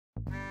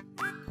Hi,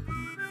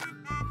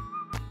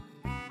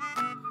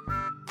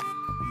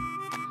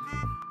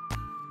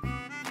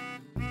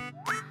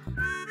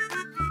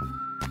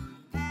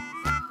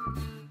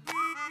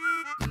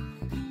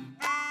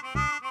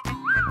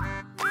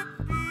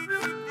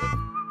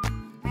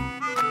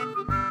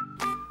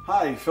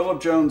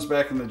 Philip Jones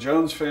back in the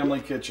Jones Family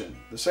Kitchen.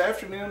 This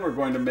afternoon we're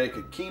going to make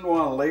a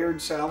quinoa layered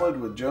salad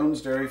with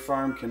Jones Dairy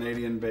Farm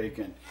Canadian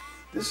bacon.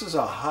 This is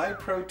a high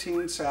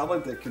protein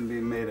salad that can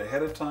be made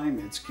ahead of time.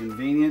 It's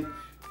convenient,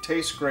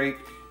 tastes great,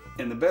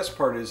 and the best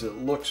part is it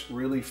looks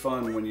really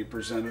fun when you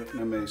present it in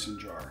a mason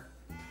jar.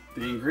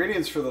 The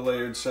ingredients for the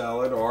layered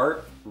salad are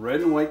red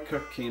and white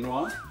cooked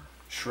quinoa,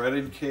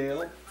 shredded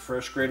kale,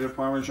 fresh grated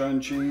Parmesan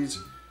cheese,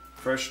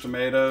 fresh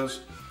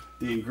tomatoes.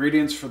 The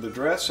ingredients for the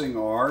dressing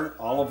are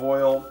olive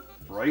oil,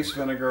 rice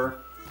vinegar,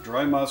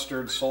 dry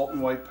mustard, salt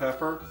and white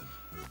pepper,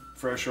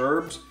 fresh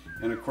herbs,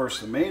 and of course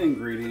the main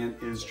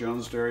ingredient is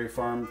Jones Dairy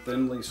Farm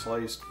thinly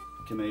sliced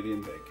Canadian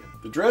bacon.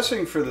 The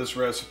dressing for this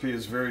recipe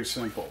is very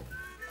simple,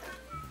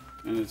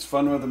 and it's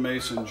fun with a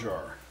mason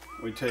jar.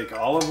 We take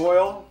olive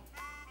oil,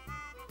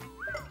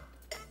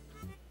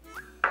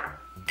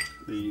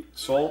 the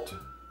salt,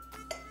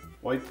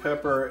 white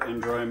pepper,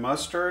 and dry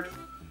mustard,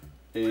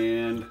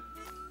 and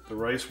the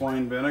rice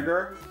wine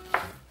vinegar.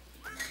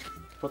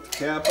 Put the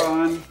cap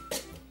on.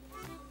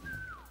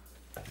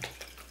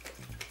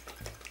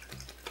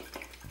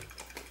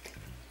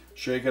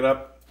 Shake it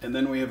up, and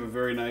then we have a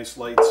very nice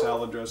light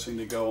salad dressing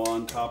to go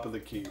on top of the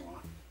quinoa.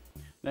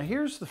 Now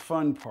here's the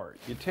fun part.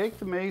 You take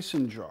the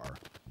mason jar,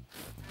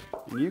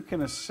 and you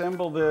can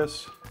assemble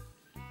this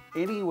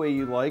any way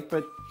you like,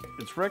 but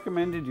it's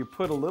recommended you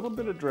put a little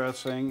bit of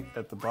dressing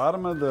at the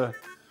bottom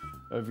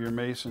of your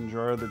mason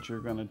jar that you're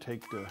going to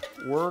take to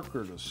work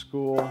or to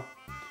school,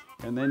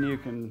 and then you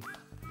can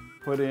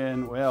put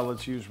in, well,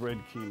 let's use red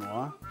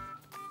quinoa.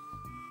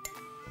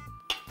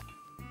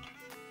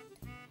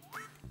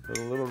 Put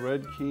a little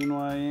red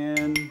quinoa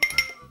in,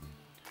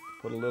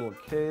 put a little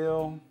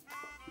kale,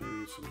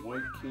 maybe some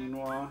white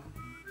quinoa.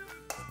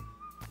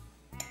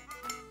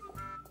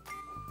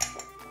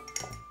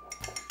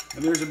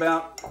 And there's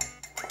about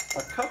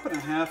a cup and a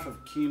half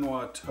of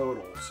quinoa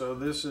total, so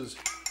this is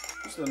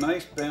just a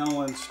nice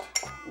balanced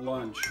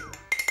lunch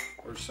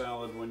or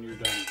salad when you're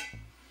done.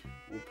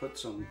 We'll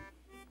put a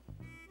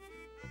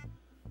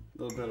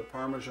little bit of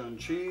Parmesan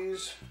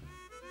cheese.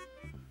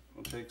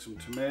 We'll take some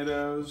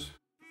tomatoes,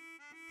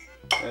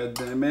 add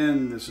them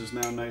in. This is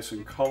now nice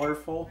and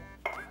colorful.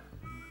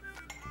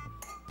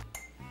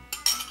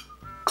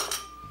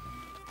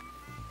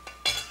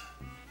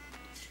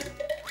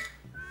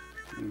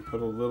 And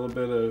put a little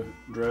bit of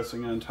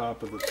dressing on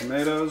top of the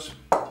tomatoes.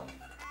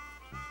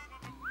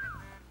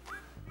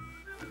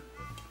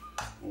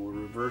 We'll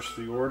reverse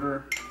the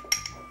order.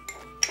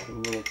 Put a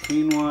little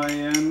quinoa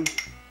in.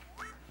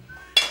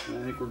 And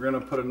I think we're going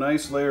to put a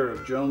nice layer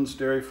of Jones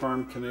Dairy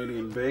Farm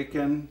Canadian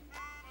bacon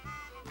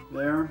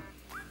there.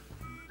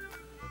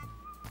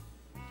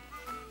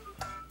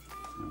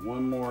 And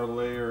one more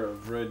layer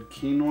of red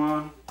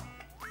quinoa.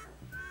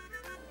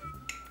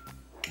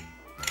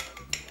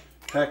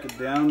 Pack it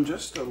down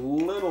just a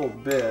little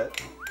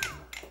bit,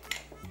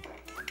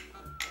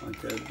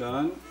 like I've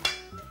done.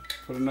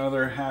 Put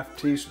another half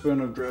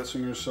teaspoon of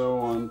dressing or so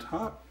on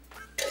top.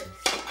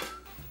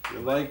 If you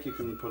like, you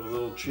can put a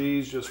little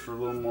cheese just for a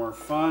little more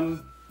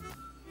fun.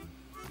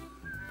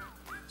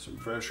 Some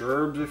fresh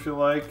herbs if you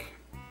like.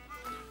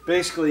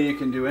 Basically, you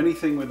can do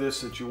anything with this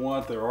that you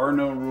want. There are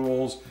no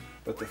rules,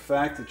 but the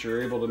fact that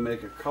you're able to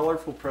make a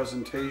colorful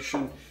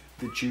presentation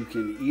that you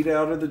can eat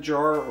out of the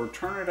jar or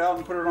turn it out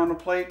and put it on a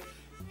plate,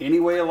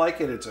 any way you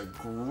like it, it's a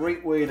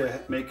great way to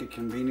make a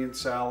convenient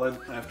salad.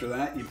 After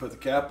that, you put the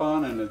cap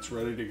on and it's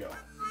ready to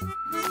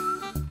go.